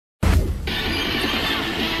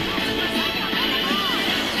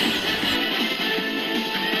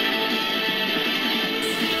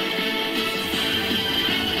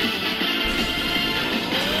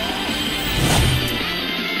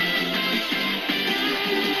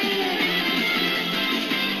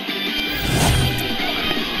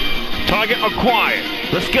Target acquired.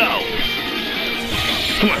 Let's go.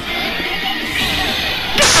 Come on.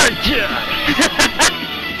 Gotcha!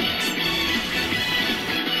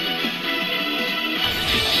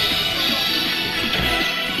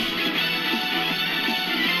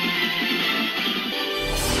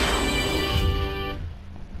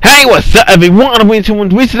 Hey, what's up everyone? I'm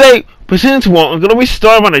Megadimension today. Presenting to one, I'm gonna be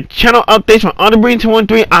starting on the channel updates from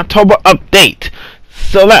Megadimension October update.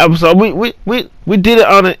 So that episode, we did it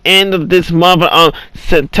on the end of this month on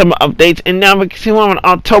September updates, and now we can see one on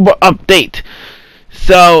October update.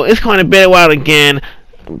 So it's going to be a while again.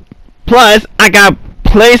 Plus, I got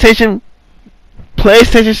PlayStation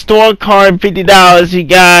Store card $50, you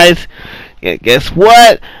guys. Yeah, guess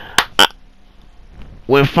what?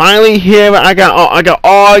 When finally here, I got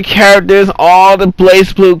all characters, all the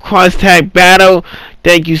BlazBlue cross tag battle.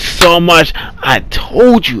 Thank you so much. I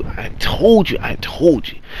told you.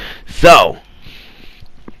 So,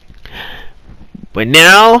 but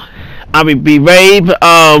now I will be ready for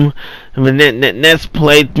the next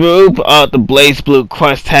playthrough of the BlazBlue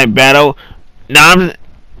cross tag battle. No,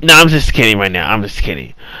 I'm just kidding right now. I'm just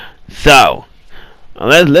kidding. So.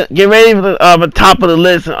 Let's get ready for the top of the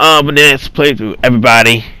list of the next playthrough,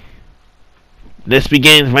 everybody. This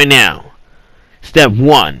begins right now. Step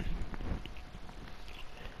 1.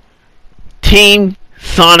 Team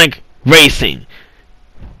Sonic Racing.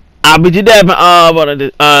 I'll be doing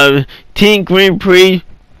that Team Grand Prix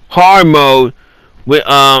hard mode with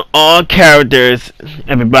all characters,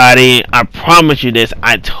 everybody. I promise you this.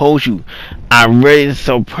 I told you. I'm really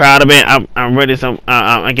so proud of it. I'm really so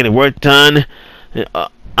I'm getting work done.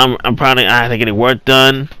 I'm proud I have to get work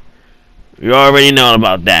done. You already know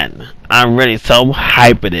about that. I'm really so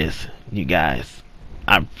hyped for this, you guys.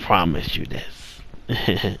 I promise you this.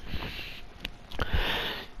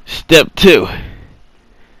 Step 2.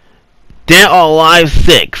 Dead or Alive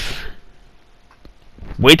 6.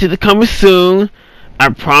 Wait till it comes soon. I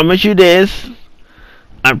promise you this.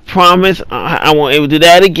 I promise I won't able to do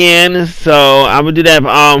that again. So I will do that.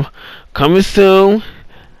 Coming soon.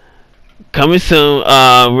 Coming soon.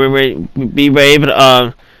 Be ready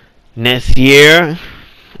for next year.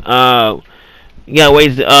 You gotta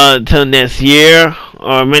wait till next year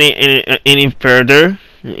or any further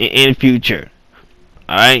in the future.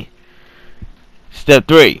 All right. Step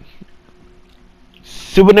 3.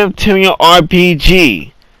 Super Neptunia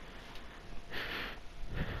RPG.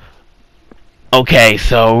 Okay,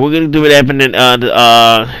 so we're gonna do it in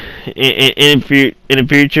the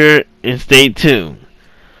future, and stay tuned.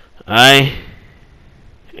 Alright,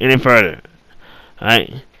 any further.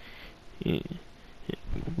 Alright,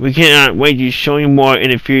 we cannot wait to show you more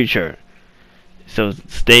in the future, so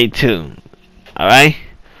stay tuned. Alright,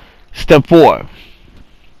 step 4.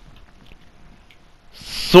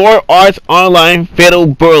 Sword Arts Online Fatal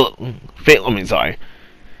Bullet.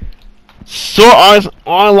 Sword Arts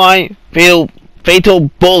Online Fatal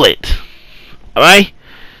Bullet. Alright,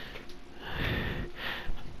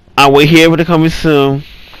 I'll wait here for the coming soon.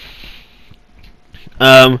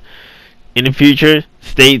 In the future,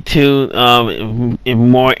 stay tuned if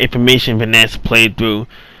more information for next playthrough.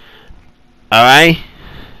 Alright?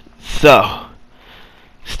 So,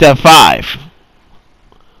 step 5.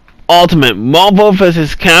 Ultimate Marvel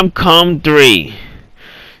vs. Capcom 3.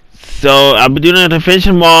 So, I'll be doing an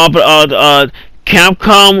official Marvel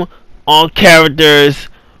Capcom, all characters,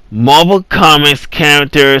 Marvel Comics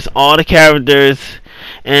characters, all the characters,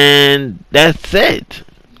 and that's it.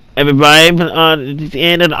 Everybody, it's the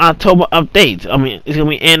end of the October update. I mean, it's gonna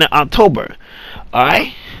be end of October.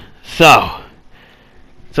 Alright? So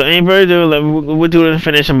any further ado, we'll do it and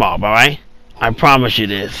finish them off, alright? I promise you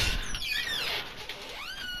this.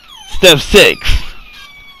 Step 6.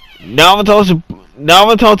 Naruto to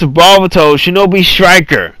Boruto Shinobi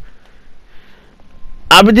Striker.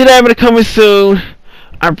 I'll be doing that coming soon.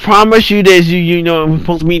 I promise you this. You know what I'm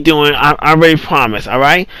supposed to be doing. I already promise,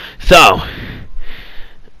 alright? So,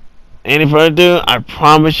 any further ado, I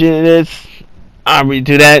promise you this. I'll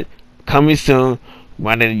redo that coming soon.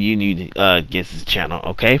 Why don't you need to get this channel,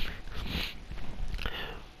 okay?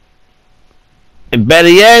 And better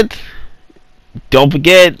yet, don't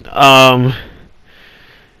forget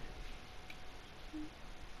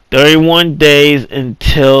 31 days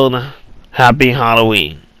until Happy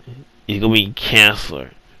Halloween. It's gonna be canceled.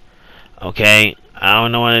 Okay? I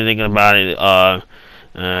don't know anything about it.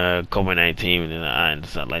 COVID-19 and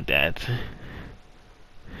stuff like that.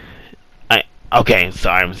 Okay,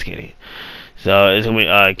 sorry, I'm just kidding. So it's gonna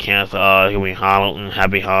be cancel. It's gonna be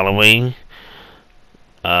Happy Halloween.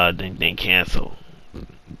 Then cancel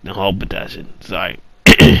the whole production. Sorry.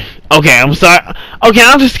 Okay, I'm sorry. Okay,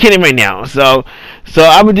 I'm just kidding right now. So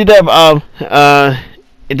I'm gonna do that.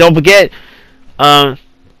 And don't forget,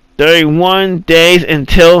 31 days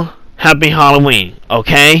until Happy Halloween.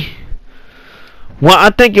 Okay. Well,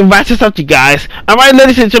 I think it wraps this up, you guys. Alright,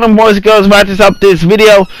 ladies and gentlemen, boys and girls, wraps this up this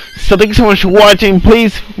video. So thank you so much for watching.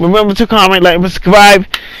 Please remember to comment, like, and subscribe.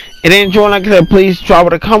 And enjoy, like I said, please drop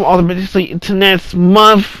it a comment automatically until next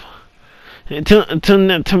month. Until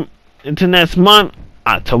next month,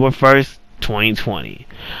 October 1st, 2020.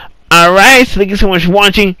 Alright, so thank you so much for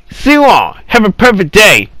watching. See you all. Have a perfect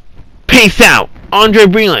day. Peace out. Andre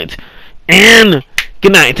Breland. And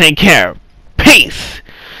good night. Take care. Peace.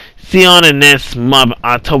 See you on the next month,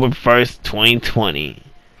 October 1st, 2020.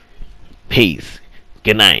 Peace.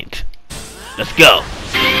 Good night. Let's go.